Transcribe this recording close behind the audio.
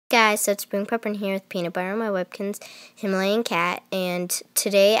Guys, so it's Spring Pepper here with Peanut Butter, my Webkinz Himalayan cat, and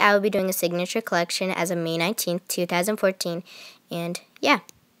today I will be doing a signature collection as of May 19th, 2014, and yeah.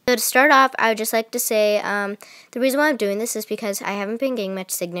 So to start off, I would just like to say, the reason why I'm doing this is because I haven't been getting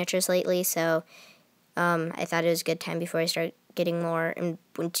much signatures lately, so I thought it was a good time before I start getting more, and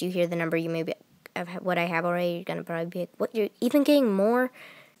once you hear the number, you may be, of what I have already, you're going to probably be like, what, you're even getting more?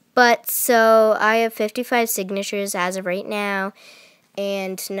 But, so, I have 55 signatures as of right now,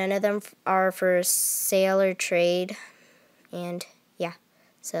 and none of them are for sale or trade, and yeah,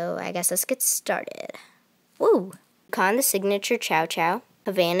 so I guess let's get started. Woo! Con the signature Chow Chow,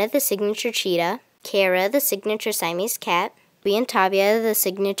 Havana the signature cheetah, Kara the signature Siamese cat, Bee and Tavia the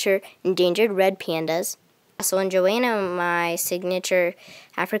signature endangered red pandas, Russell and Joanna my signature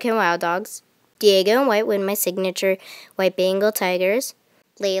African wild dogs, Diego and Whitewood my signature white Bengal tigers,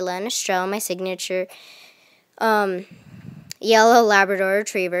 Layla and Estrella my signature yellow Labrador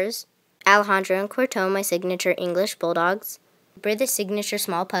retrievers, Alejandro and Corto my signature English bulldogs, Bri the signature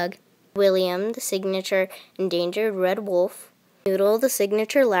small pug, William the signature endangered red wolf, Noodle the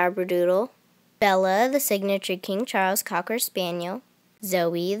signature labradoodle, Bella the signature King Charles cocker spaniel,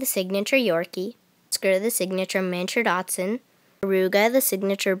 Zoe the signature Yorkie, Oscar the signature miniature Dachshund, Aruga the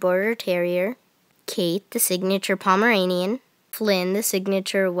signature border terrier, Kate the signature Pomeranian, Flynn the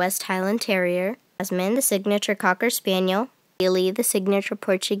signature West Highland terrier, Jasmine the signature cocker spaniel, Bailey the signature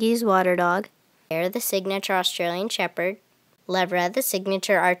Portuguese water dog, Bear the signature Australian shepherd, Levra the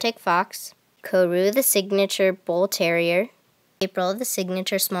signature Arctic fox, Koru the signature bull terrier, April the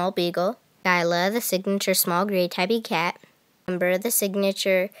signature small beagle, Skyla the signature small gray tabby cat, Amber the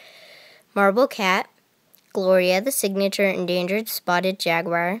signature marble cat, Gloria the signature endangered spotted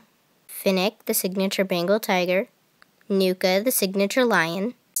jaguar, Finnick the signature Bengal tiger, Nuka the signature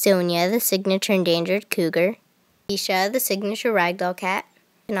lion, Sonia the signature endangered cougar, Isha the signature ragdoll cat,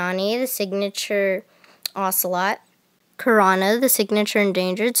 Kanani the signature ocelot, Karana the signature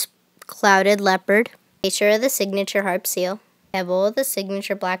endangered clouded leopard, Aishra the signature harp seal, Ebel the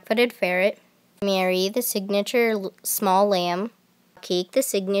signature black-footed ferret, Mary the signature small lamb, Keek the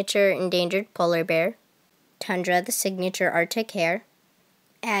signature endangered polar bear, Tundra the signature arctic hare,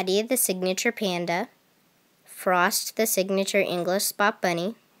 Addie the signature panda, Frost the signature English spot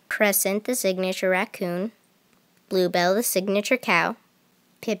bunny, Crescent the signature raccoon, Bluebell the signature cow,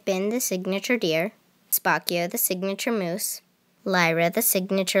 Pippin the signature deer, Spakio the signature moose, Lyra the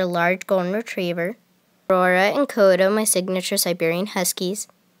signature large golden retriever, Aurora and Coda my signature Siberian huskies,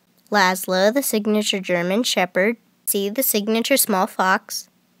 Laszlo the signature German shepherd, C the signature small fox,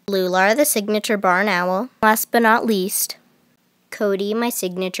 Lular the signature barn owl, last but not least, Cody my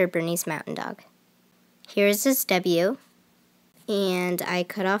signature Bernese mountain dog. Here's his W, and I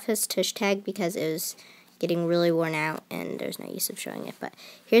cut off his tush tag because it was getting really worn out and there's no use of showing it, but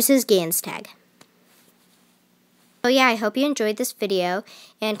here's his Gans tag. So yeah, I hope you enjoyed this video,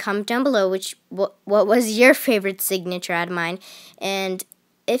 and comment down below what was your favorite signature out of mine, and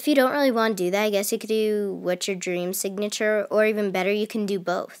if you don't really want to do that, I guess you could do what's your dream signature, or even better, you can do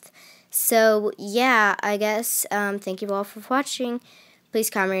both. So yeah, I guess, thank you all for watching.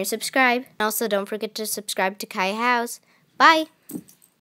 Please comment and subscribe. Also, don't forget to subscribe to Kai House. Bye!